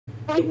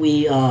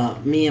Me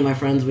and my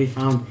friends, we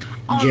found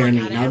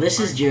Jeremy. Now this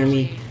is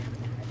Jeremy,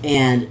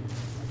 and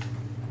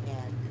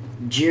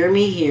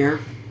Jeremy here,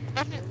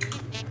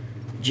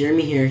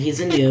 he's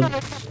a noob.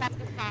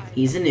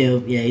 He's a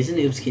noob. Yeah, he's a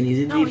noob skin. He's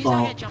a default. He's not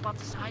gonna jump off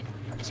the side.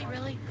 Is he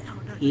really?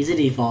 No. He's a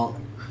default.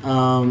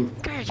 Come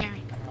here,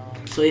 Jeremy.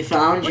 So we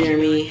found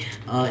Jeremy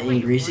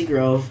in Greasy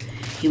Grove.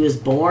 He was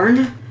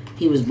born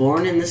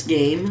in this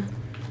game.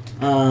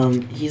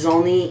 He's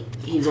only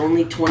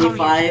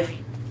 25,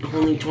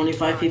 only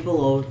 25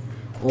 people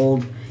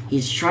old.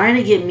 He's trying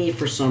to get me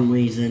for some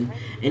reason,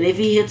 and if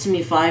he hits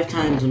me 5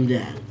 times, I'm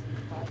dead.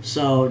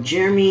 So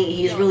Jeremy,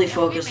 he's really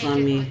focused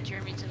on me.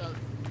 Jeremy to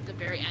the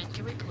very end.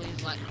 Can we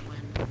please let him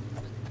win?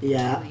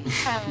 Yeah,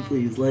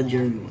 please let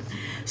Jeremy win.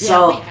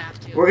 So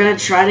we're gonna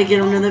try to get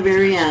him to the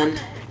very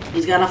end.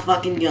 He's got a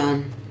fucking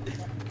gun.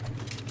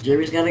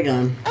 Jeremy's got a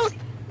gun.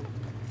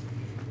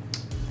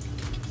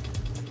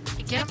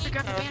 Get him to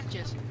grab the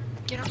bandages.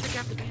 Get him to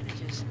grab the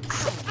bandages.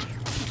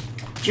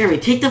 Jeremy,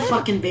 take the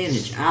fucking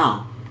bandage.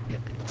 Ow.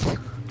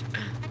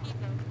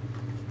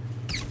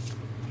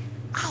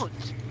 Ouch.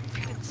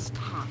 Freaking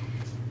stop.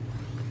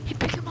 Hey,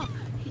 pick him up.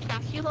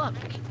 Heal up.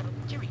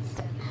 Jeremy.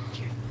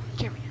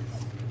 Jeremy.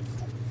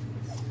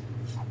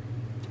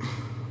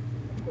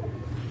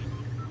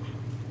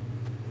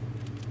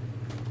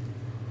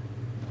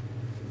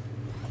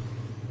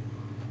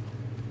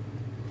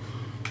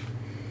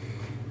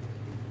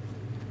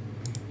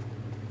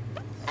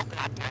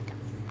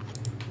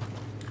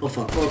 Oh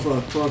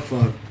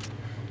fuck.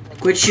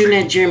 Quit shooting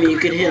at Jeremy, you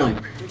can hit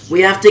him.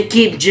 We have to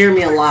keep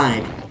Jeremy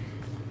alive.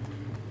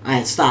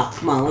 Alright, stop.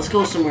 Come on, let's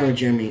go somewhere with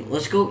Jeremy.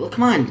 Let's go,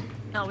 come on.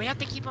 No, we have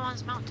to keep him on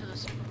his mount to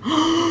this.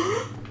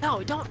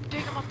 No, don't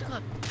dig him off the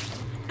cliff.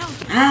 No.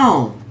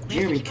 Ow!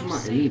 Jeremy, come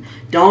on.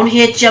 Don't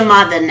hit your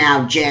mother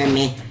now,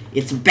 Jeremy.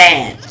 It's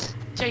bad.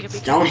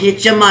 Don't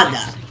hit your mother.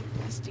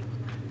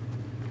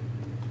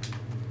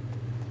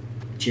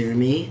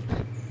 Jeremy.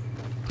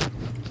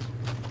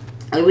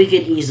 We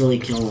could easily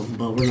kill him,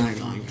 but we're not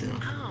going to.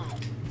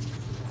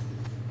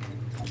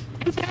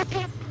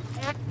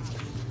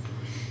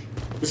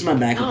 This is my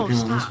backup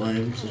account, that's why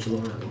I'm such a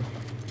low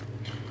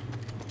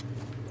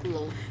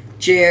level.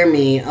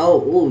 Jeremy.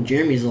 Oh,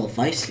 Jeremy's a little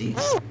feisty.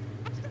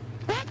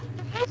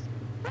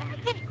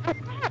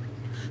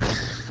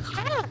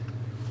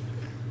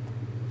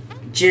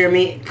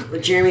 Jeremy,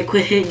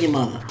 quit hitting your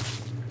mother.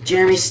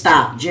 Jeremy,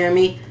 stop.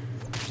 Jeremy.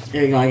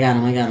 There you go, I got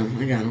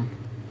him.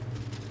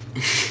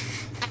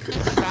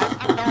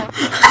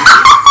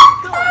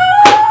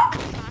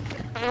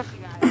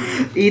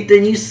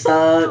 Ethan, you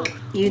suck.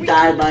 You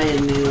died by a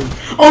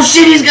noob. Oh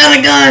shit, he's got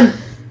a gun!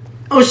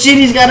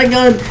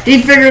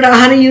 He figured out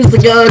how to use the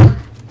gun.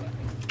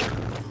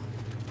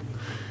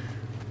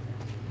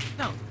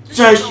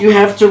 Josh, you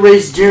have to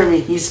raise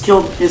Jeremy. He's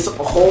killed his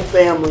whole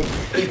family.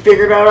 He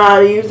figured out how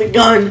to use the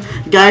gun.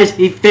 Guys,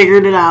 he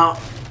figured it out.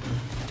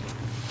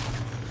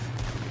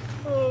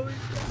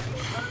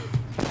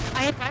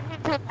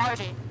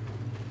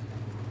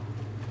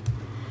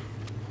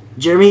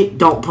 Jeremy,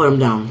 don't put him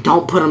down.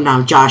 Don't put him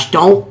down, Josh.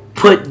 Don't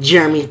put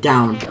Jeremy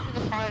down.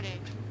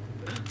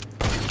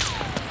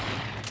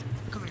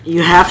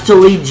 You have to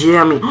leave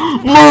Jeremy.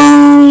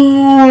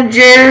 No,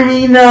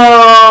 Jeremy,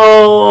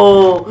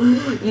 no.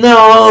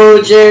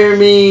 No,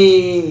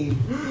 Jeremy.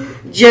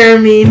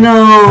 Jeremy,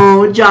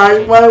 no.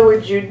 Josh, why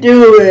would you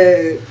do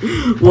it?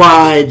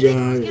 Why,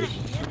 Josh?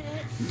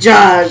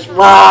 Josh,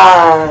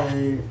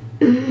 why?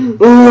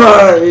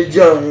 Why,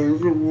 Josh?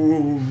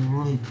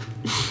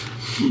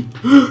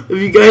 If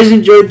you guys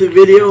enjoyed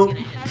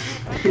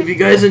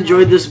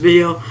this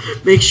video,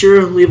 make sure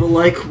to leave a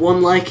like.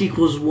 1 like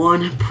equals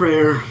 1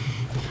 prayer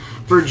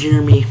for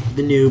Jeremy,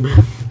 the noob.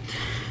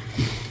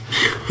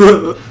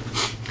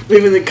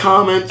 Leave in the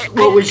comments,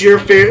 what was your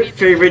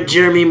favorite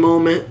Jeremy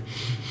moment?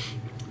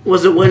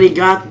 Was it when he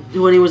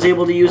was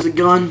able to use a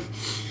gun?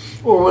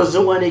 Or was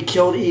it when he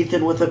killed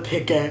Ethan with a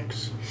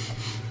pickaxe?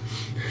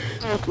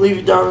 Leave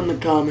it down in the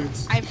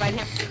comments.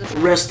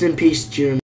 Rest in peace, Jeremy.